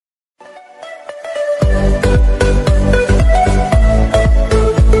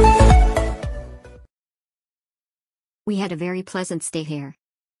We had a very pleasant stay here.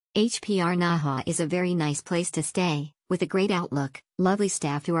 HPR Naha is a very nice place to stay, with a great outlook, lovely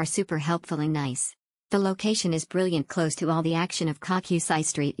staff who are super helpful and nice. The location is brilliant, close to all the action of Kokusai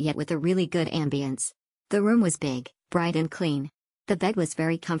Street, yet with a really good ambience. The room was big, bright and clean. The bed was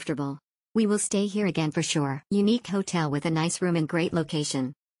very comfortable. We will stay here again for sure. Unique hotel with a nice room and great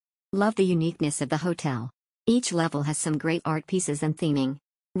location. Love the uniqueness of the hotel. Each level has some great art pieces and theming.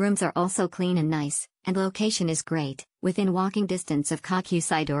 Rooms are also clean and nice, and location is great, within walking distance of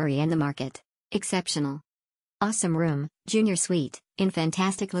Kokusai Dori and the market. Exceptional. Awesome room, junior suite, in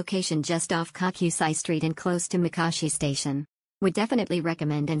fantastic location just off Kokusai Street and close to Mikashi Station. Would definitely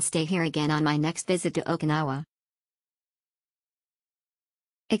recommend and stay here again on my next visit to Okinawa.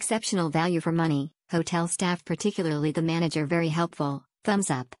 Exceptional value for money, hotel staff particularly the manager very helpful,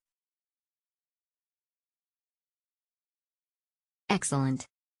 thumbs up. Excellent.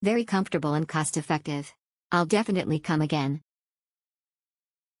 Very comfortable and cost effective. I'll definitely come again.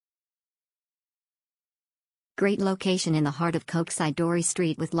 Great location in the heart of Kokusai Dori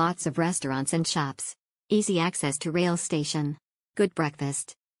Street with lots of restaurants and shops. Easy access to rail station. Good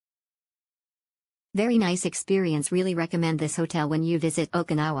breakfast. Very nice experience, really recommend this hotel when you visit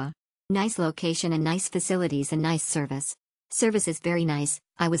Okinawa. Nice location and nice facilities and nice service. Service is very nice.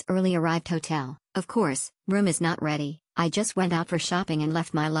 I was early arrived hotel. Of course, room is not ready. I just went out for shopping and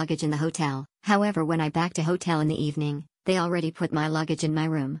left my luggage in the hotel. However, when I back to hotel in the evening, they already put my luggage in my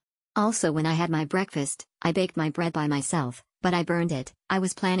room. Also, when I had my breakfast, I baked my bread by myself, but I burned it. I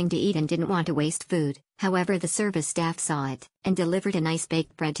was planning to eat and didn't want to waste food. However, the service staff saw it and delivered a nice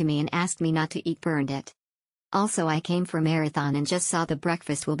baked bread to me and asked me not to eat burned it. Also, I came for marathon and just saw the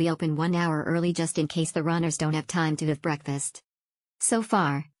breakfast will be open 1 hour early just in case the runners don't have time to have breakfast. So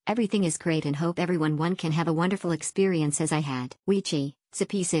far, everything is great and hope everyone can have a wonderful experience as I had. Wichi,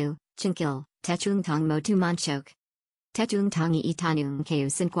 Sapisu, Chinkil, Techungtong Motu Manchok. Techungtongi Itanung Keu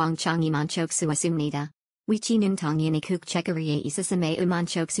Sinquang Changi Manchok Suasumnida. Wichi Nungtong Yanikuk Chekaria Isasame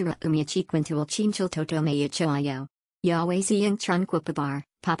Umanchok Sura Umiachi Quintual Chinchil Toto Maya Choayo. Yahweh Siang Trunquapabar,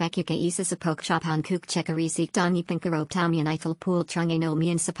 Papakuka Isasapok Chapan Kuk Chekarisik Dani Pinkarop Tamian Eiffel Pool Trungano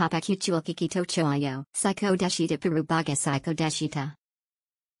Mian Sapapakuchual Kikito Choayo. Psycho Deshita Perubaga Psycho Deshita.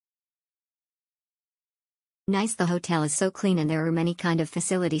 Nice. The hotel is so clean and there are many kind of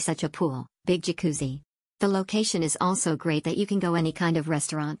facilities such a pool, big jacuzzi. The location is also great that you can go any kind of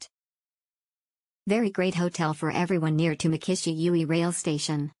restaurant. Very great hotel for everyone near to Makishi Yui rail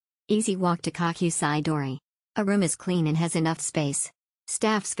station. Easy walk to Kokusai Dori. A room is clean and has enough space.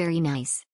 Staff's very nice.